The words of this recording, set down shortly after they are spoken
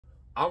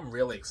I'm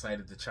really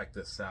excited to check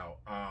this out.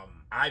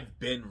 I've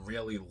been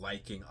really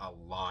liking a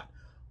lot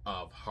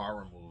of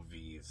horror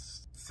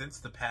movies since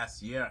the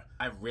past year.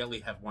 I really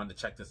have wanted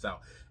to check this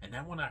out. And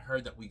then when I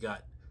heard that we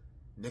got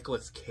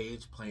Nicolas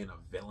Cage playing a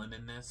villain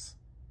in this,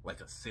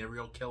 like a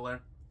serial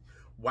killer,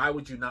 why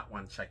would you not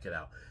want to check it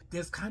out?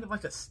 There's kind of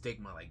like a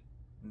stigma, like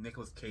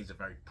Nicolas Cage is a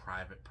very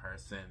private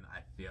person,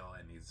 I feel,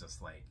 and he's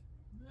just like,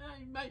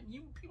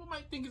 people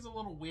might think he's a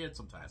little weird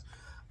sometimes.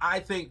 I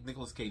think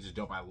Nicolas Cage is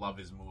dope. I love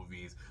his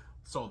movies.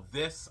 So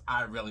this,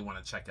 I really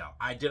want to check out.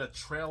 I did a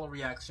trailer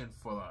reaction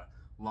for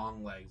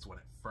Longlegs when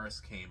it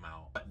first came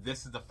out. But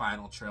this is the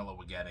final trailer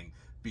we're getting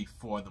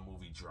before the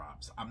movie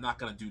drops. I'm not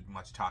going to do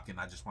much talking.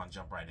 I just want to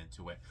jump right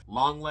into it.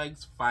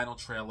 Longlegs, final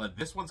trailer.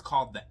 This one's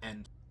called The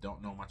End.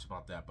 Don't know much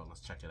about that, but let's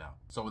check it out.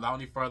 So without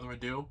any further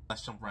ado,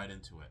 let's jump right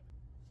into it.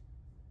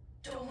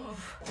 Don't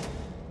move.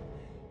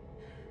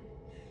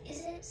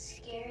 Isn't it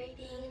scary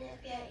being an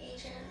FBI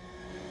agent?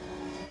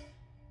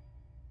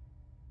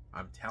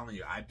 I'm telling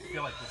you, I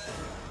feel like this is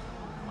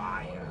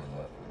fire.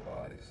 Left with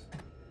bodies.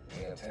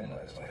 We had 10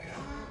 lives like it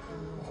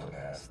for the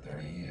past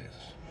 30 years.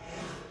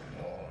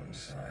 And all of them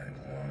signed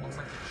one. Looks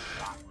like it's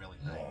shot really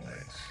nice.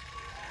 Longlegs.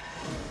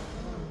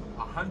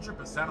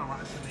 100% on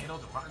Rotten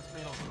Tomatoes. Rotten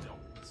Tomatoes still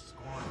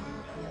scoring.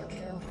 He'll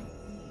kill.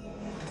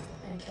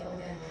 And kill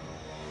again.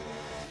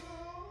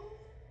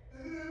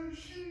 There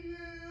she is.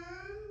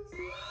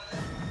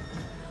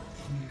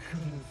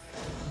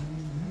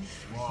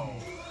 Whoa.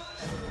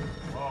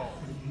 Whoa.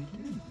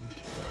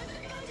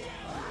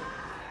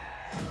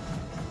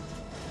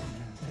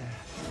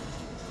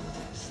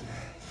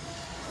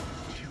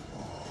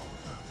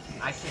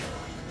 I can't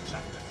wait to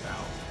check this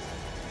out.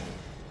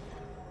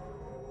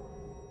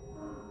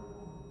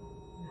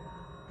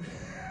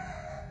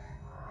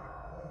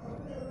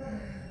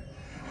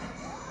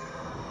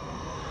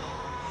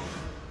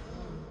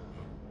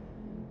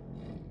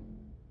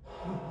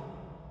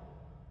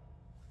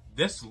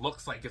 This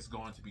looks like it's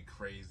going to be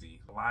crazy.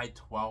 July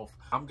 12th.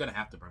 I'm going to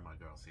have to bring my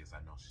girl to see this.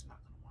 I know she's not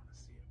going to want to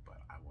see it, but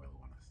I really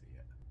want to see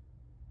it.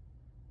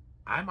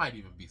 I might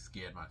even be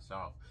scared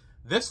myself.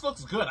 This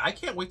looks good. I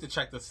can't wait to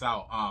check this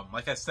out.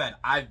 Like I said,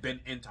 I've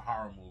been into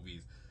horror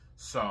movies.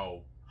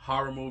 So,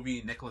 horror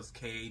movie, Nicolas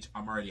Cage.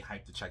 I'm already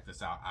hyped to check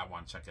this out. I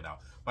want to check it out.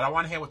 But I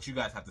want to hear what you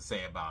guys have to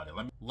say about it.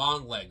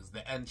 Longlegs,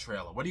 the end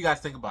trailer. What do you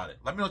guys think about it?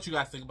 Let me know what you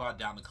guys think about it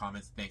down in the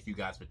comments. Thank you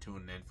guys for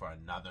tuning in for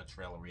another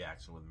trailer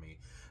reaction with me.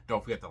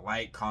 Don't forget to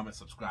like, comment,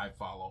 subscribe,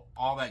 follow,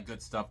 all that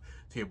good stuff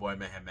to your boy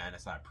Mayhem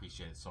Madness. I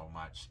appreciate it so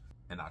much.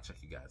 And I'll check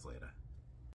you guys later.